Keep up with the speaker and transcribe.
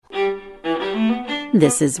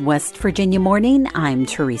This is West Virginia Morning. I'm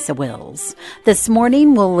Teresa Wills. This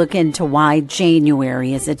morning, we'll look into why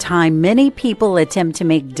January is a time many people attempt to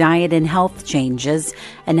make diet and health changes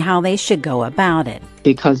and how they should go about it.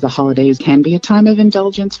 Because the holidays can be a time of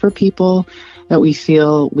indulgence for people, that we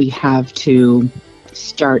feel we have to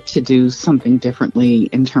start to do something differently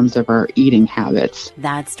in terms of our eating habits.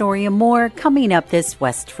 That story and more coming up this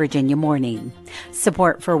West Virginia Morning.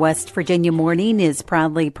 Support for West Virginia Morning is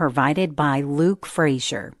proudly provided by Luke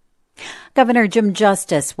Frazier. Governor Jim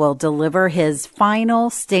Justice will deliver his final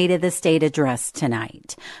State of the State address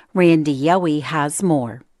tonight. Randy Yowie has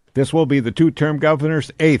more. This will be the two-term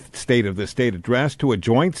governor's 8th State of the State address to a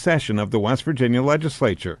joint session of the West Virginia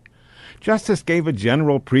legislature. Justice gave a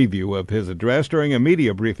general preview of his address during a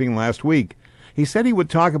media briefing last week. He said he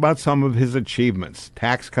would talk about some of his achievements: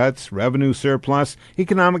 tax cuts, revenue surplus,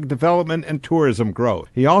 economic development, and tourism growth.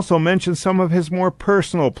 He also mentioned some of his more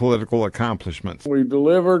personal political accomplishments. We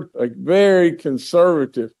delivered a very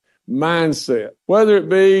conservative mindset, whether it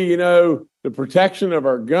be, the protection of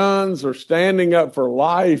our guns or standing up for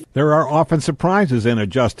life. There are often surprises in a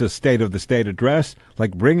Justice State of the State address,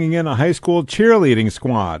 like bringing in a high school cheerleading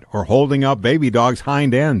squad or holding up Baby Dog's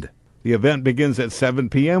hind end. The event begins at 7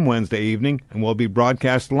 p.m. Wednesday evening and will be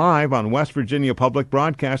broadcast live on West Virginia Public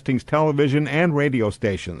Broadcasting's television and radio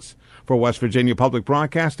stations. For West Virginia Public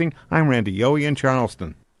Broadcasting, I'm Randy Yowie in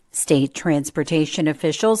Charleston. State transportation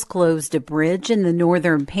officials closed a bridge in the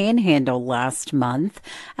northern panhandle last month.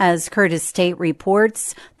 As Curtis State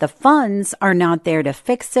reports, the funds are not there to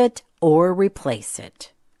fix it or replace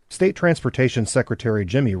it. State Transportation Secretary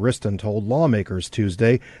Jimmy Riston told lawmakers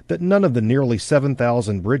Tuesday that none of the nearly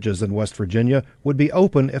 7,000 bridges in West Virginia would be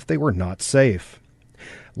open if they were not safe.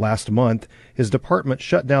 Last month, his department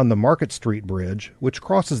shut down the Market Street Bridge, which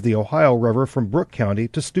crosses the Ohio River from Brooke County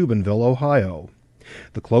to Steubenville, Ohio.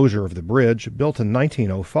 The closure of the bridge, built in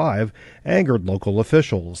 1905, angered local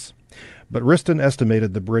officials. But Riston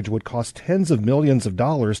estimated the bridge would cost tens of millions of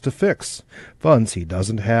dollars to fix, funds he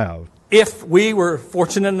doesn't have. If we were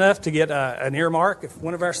fortunate enough to get an earmark, if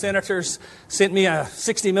one of our senators sent me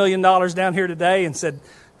 $60 million down here today and said,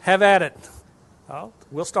 have at it,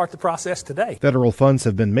 we'll start the process today. Federal funds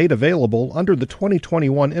have been made available under the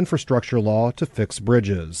 2021 infrastructure law to fix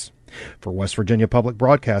bridges. For West Virginia Public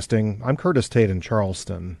Broadcasting, I'm Curtis Tate in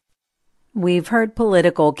Charleston. We've heard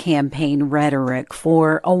political campaign rhetoric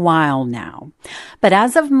for a while now. But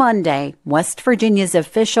as of Monday, West Virginia's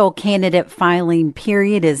official candidate filing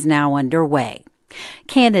period is now underway.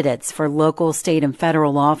 Candidates for local, state, and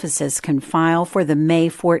federal offices can file for the May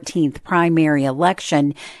 14th primary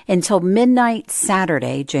election until midnight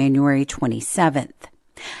Saturday, January 27th.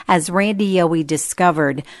 As Randy Yowie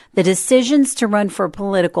discovered, the decisions to run for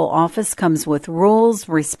political office comes with rules,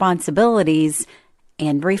 responsibilities,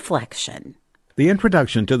 and reflection. The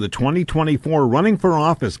introduction to the 2024 Running for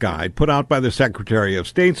Office Guide put out by the Secretary of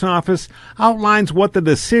State's office outlines what the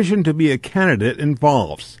decision to be a candidate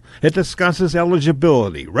involves. It discusses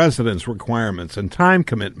eligibility, residence requirements, and time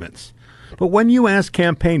commitments. But when you ask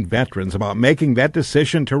campaign veterans about making that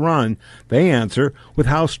decision to run, they answer with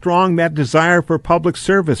how strong that desire for public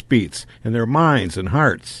service beats in their minds and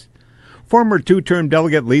hearts. Former two-term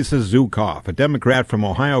delegate Lisa Zukoff, a Democrat from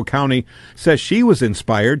Ohio County, says she was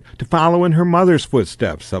inspired to follow in her mother's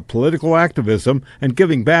footsteps of political activism and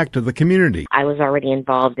giving back to the community. I was already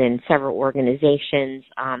involved in several organizations,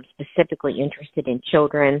 specifically interested in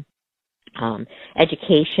children,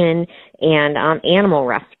 education, and animal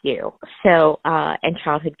rescue, and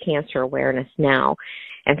childhood cancer awareness now,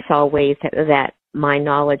 and saw ways that my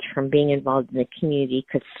knowledge from being involved in the community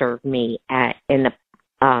could serve me in the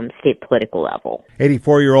state political level.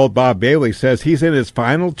 84-year-old Bob Bailey says he's in his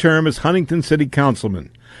final term as Huntington City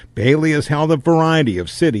Councilman. Bailey has held a variety of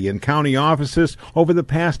city and county offices over the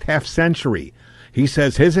past half-century. He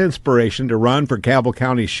says his inspiration to run for Cabell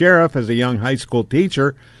County Sheriff as a young high school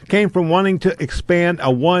teacher came from wanting to expand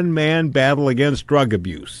a one-man battle against drug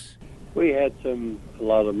abuse. We had a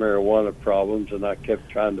lot of marijuana problems, and I kept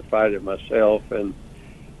trying to fight it myself. And,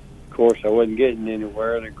 of course, I wasn't getting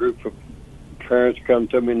anywhere, and a group of parents come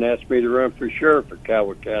to me and asked me to run for sheriff for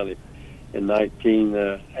Cabell County in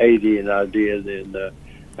 1980, and I did, and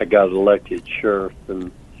I got elected sheriff,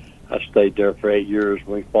 and I stayed there for 8 years.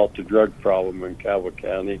 We fought the drug problem in Cabell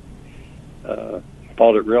County.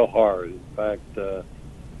 Fought it real hard. In fact,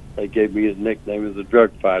 they gave me the nickname of the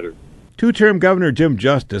drug fighter. Two-term Governor Jim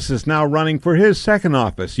Justice is now running for his second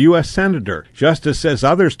office, U.S. Senator. Justice says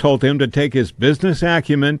others told him to take his business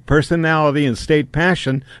acumen, personality, and state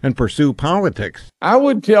passion and pursue politics. I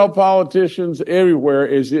would tell politicians everywhere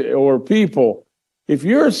or people, if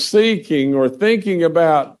you're seeking or thinking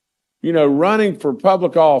about running for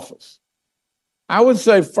public office, I would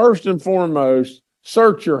say first and foremost,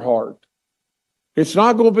 search your heart. It's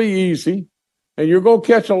not going to be easy, and you're going to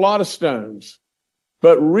catch a lot of stones.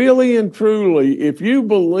 But really and truly, if you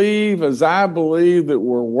believe, as I believe, that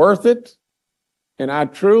we're worth it, and I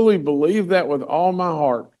truly believe that with all my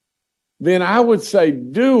heart, then I would say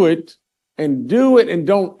do it and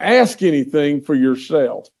don't ask anything for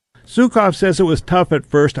yourself. Zukov says it was tough at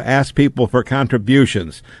first to ask people for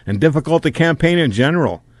contributions and difficult to campaign in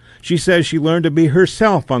general. She says she learned to be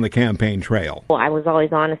herself on the campaign trail. Well, I was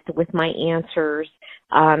always honest with my answers.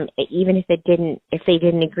 Even if they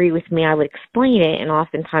didn't agree with me, I would explain it, and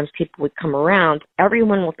oftentimes people would come around.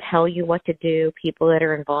 Everyone will tell you what to do, people that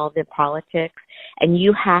are involved in politics, and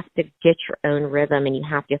you have to get your own rhythm, and you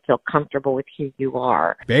have to feel comfortable with who you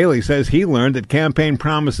are. Bailey says he learned that campaign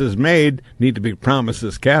promises made need to be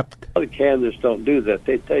promises kept. A lot of candidates don't do that.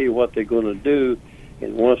 They tell you what they're going to do,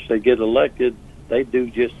 and once they get elected, they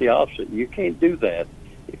do just the opposite. You can't do that.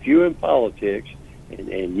 If you're in politics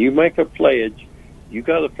and you make a pledge, you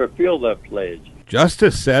got to fulfill that pledge.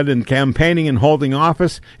 Justice said in campaigning and holding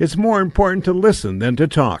office, it's more important to listen than to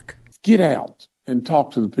talk. Get out and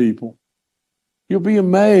talk to the people. You'll be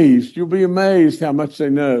amazed. You'll be amazed how much they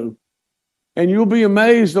know. And you'll be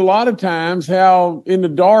amazed a lot of times how in the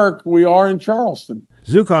dark we are in Charleston.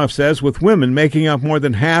 Zukov says with women making up more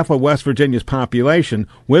than half of West Virginia's population,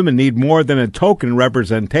 women need more than a token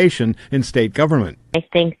representation in state government. I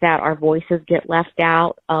think that our voices get left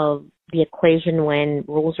out of the equation when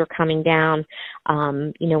rules are coming down,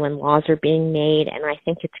 when laws are being made. And I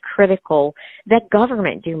think it's critical that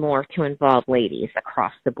government do more to involve ladies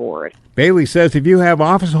across the board. Bailey says if you have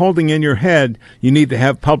office holding in your head, you need to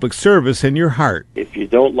have public service in your heart. If you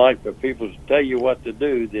don't like for people to tell you what to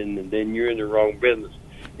do, then you're in the wrong business,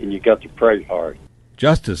 and you got to pray hard.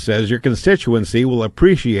 Justice says your constituency will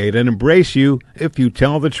appreciate and embrace you if you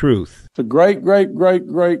tell the truth. It's a great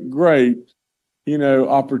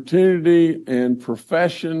opportunity and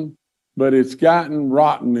profession, but it's gotten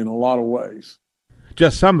rotten in a lot of ways.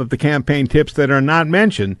 Just some of the campaign tips that are not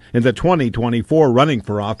mentioned in the 2024 Running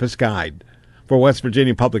for Office Guide. For West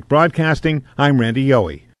Virginia Public Broadcasting, I'm Randy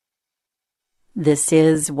Yohe. This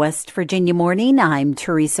is West Virginia Morning. I'm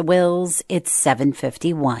Teresa Wills. It's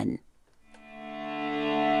 7:51.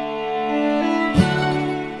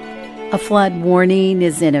 A flood warning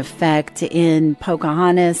is in effect in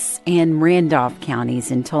Pocahontas and Randolph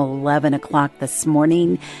counties until 11 o'clock this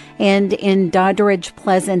morning, and in Doddridge,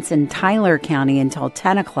 Pleasance, and Tyler County until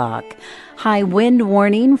 10 o'clock. High wind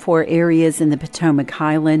warning for areas in the Potomac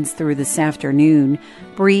Highlands through this afternoon.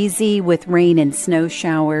 Breezy with rain and snow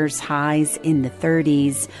showers, highs in the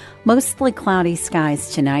 30s. Mostly cloudy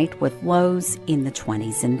skies tonight with lows in the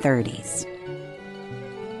 20s and 30s.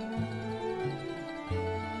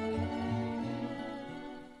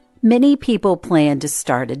 Many people plan to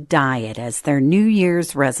start a diet as their New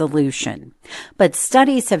Year's resolution, but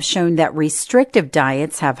studies have shown that restrictive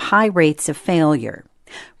diets have high rates of failure.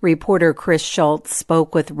 Reporter Chris Schultz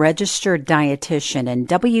spoke with registered dietitian and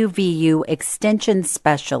WVU extension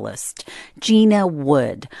specialist Gina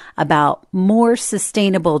Wood about more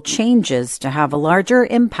sustainable changes to have a larger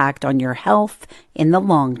impact on your health in the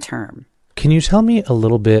long term. Can you tell me a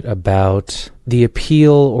little bit about the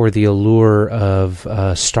appeal or the allure of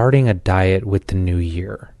starting a diet with the new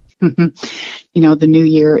year? The new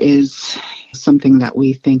year is something that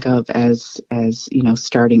we think of as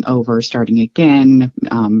starting over, starting again,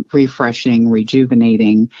 refreshing,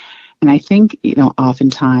 rejuvenating. And I think,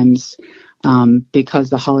 oftentimes, because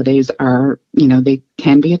the holidays are, they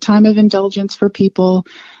can be a time of indulgence for people,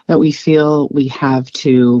 that we feel we have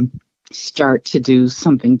to start to do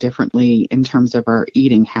something differently in terms of our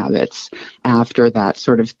eating habits after that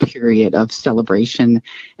sort of period of celebration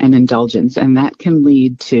and indulgence. And that can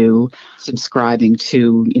lead to subscribing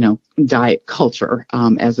to, diet culture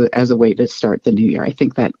as a way to start the new year. I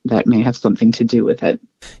think that may have something to do with it.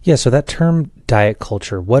 Yeah, so that term diet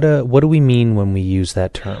culture, what do we mean when we use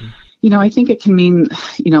that term? I think it can mean,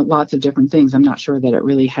 lots of different things. I'm not sure that it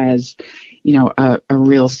really has a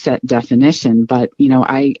real set definition, but,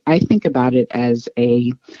 I think about it as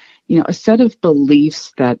a set of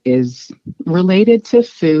beliefs that is related to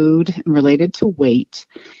food and related to weight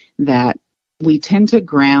that we tend to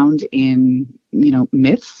ground in,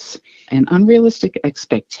 myths and unrealistic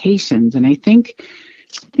expectations. And I think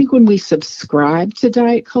when we subscribe to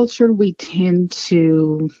diet culture, we tend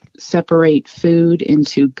to separate food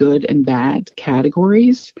into good and bad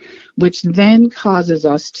categories, which then causes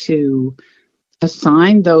us to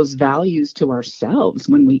assign those values to ourselves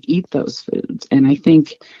when we eat those foods. And I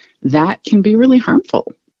think that can be really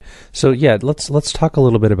harmful. So yeah, let's talk a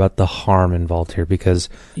little bit about the harm involved here, because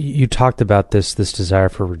you talked about this desire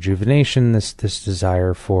for rejuvenation, this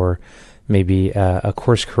desire for maybe a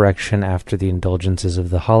course correction after the indulgences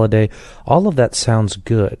of the holiday. All of that sounds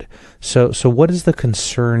good. So what is the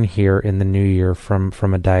concern here in the new year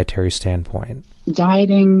from a dietary standpoint?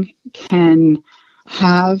 Dieting can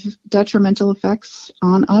have detrimental effects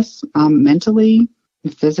on us mentally,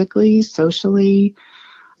 physically, socially.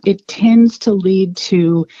 It tends to lead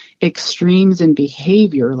to extremes in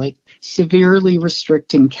behavior, like severely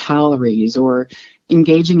restricting calories or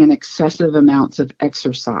engaging in excessive amounts of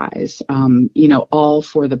exercise, all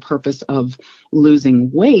for the purpose of losing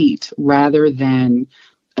weight rather than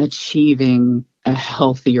achieving a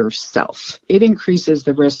healthier self. It increases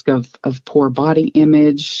the risk of poor body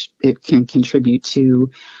image. It can contribute to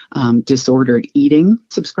disordered eating.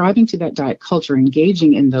 Subscribing to that diet culture,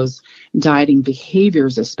 engaging in those dieting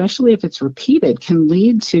behaviors, especially if it's repeated, can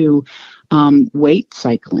lead to weight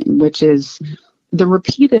cycling, which is the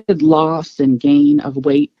repeated loss and gain of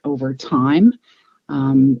weight over time.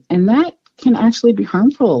 And that can actually be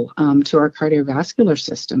harmful to our cardiovascular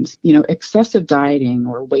systems. Excessive dieting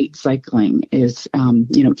or weight cycling is,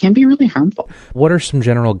 can be really harmful. What are some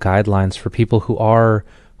general guidelines for people who are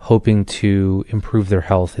hoping to improve their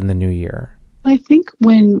health in the new year? I think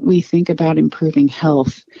when we think about improving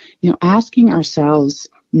health, asking ourselves,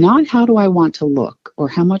 not how do I want to look or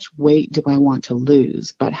how much weight do I want to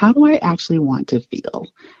lose, but how do I actually want to feel?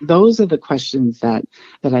 Those are the questions that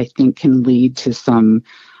I think can lead to some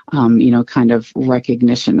kind of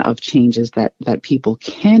recognition of changes that people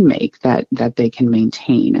can make, that they can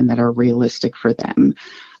maintain and that are realistic for them.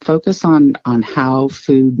 Focus on how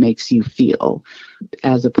food makes you feel,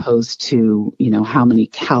 as opposed to, how many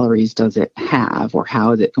calories does it have or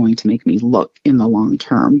how is it going to make me look in the long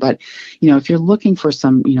term. But, if you're looking for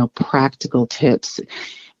some, practical tips,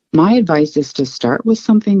 my advice is to start with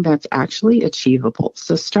something that's actually achievable.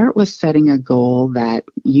 So start with setting a goal that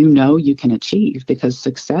you can achieve, because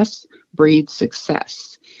success breeds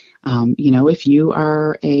success. If you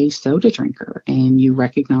are a soda drinker and you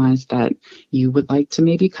recognize that you would like to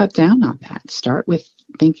maybe cut down on that, start with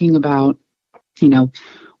thinking about,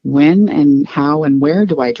 when and how and where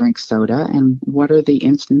do I drink soda, and what are the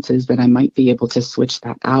instances that I might be able to switch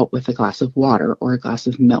that out with a glass of water or a glass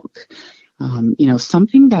of milk.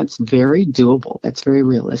 Something that's very doable, that's very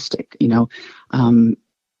realistic.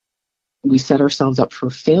 We set ourselves up for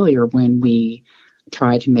failure when we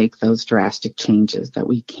try to make those drastic changes that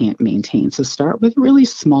we can't maintain. So start with really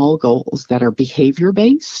small goals that are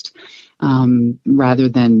behavior-based, rather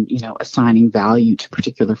than, assigning value to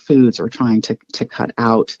particular foods or trying to cut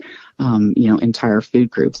out, entire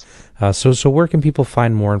food groups. So where can people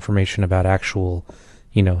find more information about actual,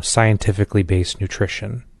 scientifically based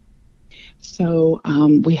nutrition? So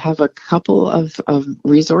we have a couple of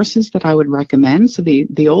resources that I would recommend. So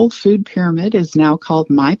the old food pyramid is now called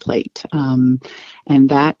MyPlate, and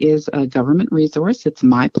that is a government resource. It's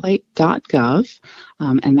myplate.gov,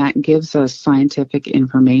 and that gives us scientific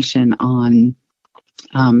information on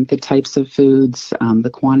the types of foods, the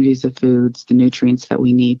quantities of foods, the nutrients that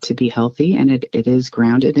we need to be healthy, and it is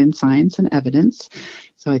grounded in science and evidence.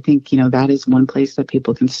 So I think, that is one place that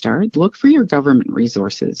people can start. Look for your government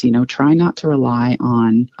resources. Try not to rely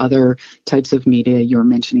on other types of media. You're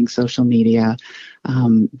mentioning social media,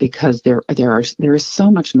 because there is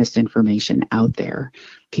so much misinformation out there.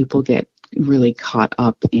 People get really caught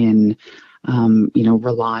up in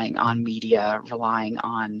relying on media, relying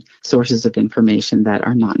on sources of information that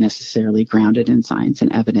are not necessarily grounded in science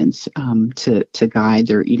and evidence to guide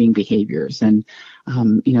their eating behaviors. And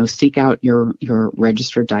seek out your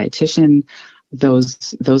registered dietitian.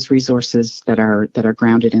 Those resources that are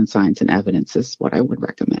grounded in science and evidence is what I would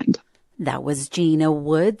recommend. That was Gina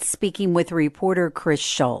Wood speaking with reporter Chris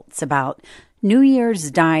Schultz about New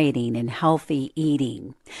Year's dieting and healthy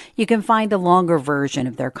eating. You can find a longer version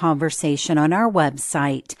of their conversation on our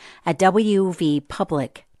website at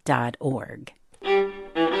wvpublic.org.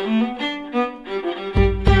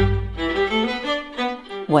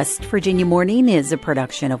 West Virginia Morning is a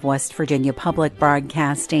production of West Virginia Public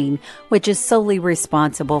Broadcasting, which is solely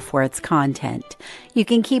responsible for its content. You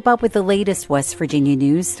can keep up with the latest West Virginia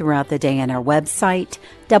news throughout the day on our website,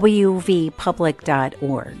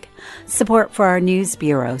 wvpublic.org. Support for our news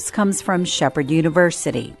bureaus comes from Shepherd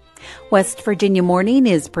University. West Virginia Morning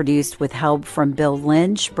is produced with help from Bill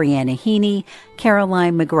Lynch, Brianna Heaney,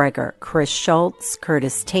 Caroline McGregor, Chris Schultz,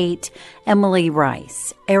 Curtis Tate, Emily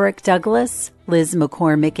Rice, Eric Douglas, Liz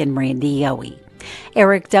McCormick, and Randy Yowie.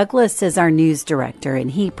 Eric Douglas is our news director, and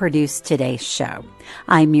he produced today's show.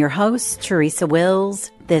 I'm your host, Teresa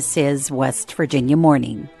Wills. This is West Virginia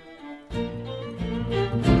Morning.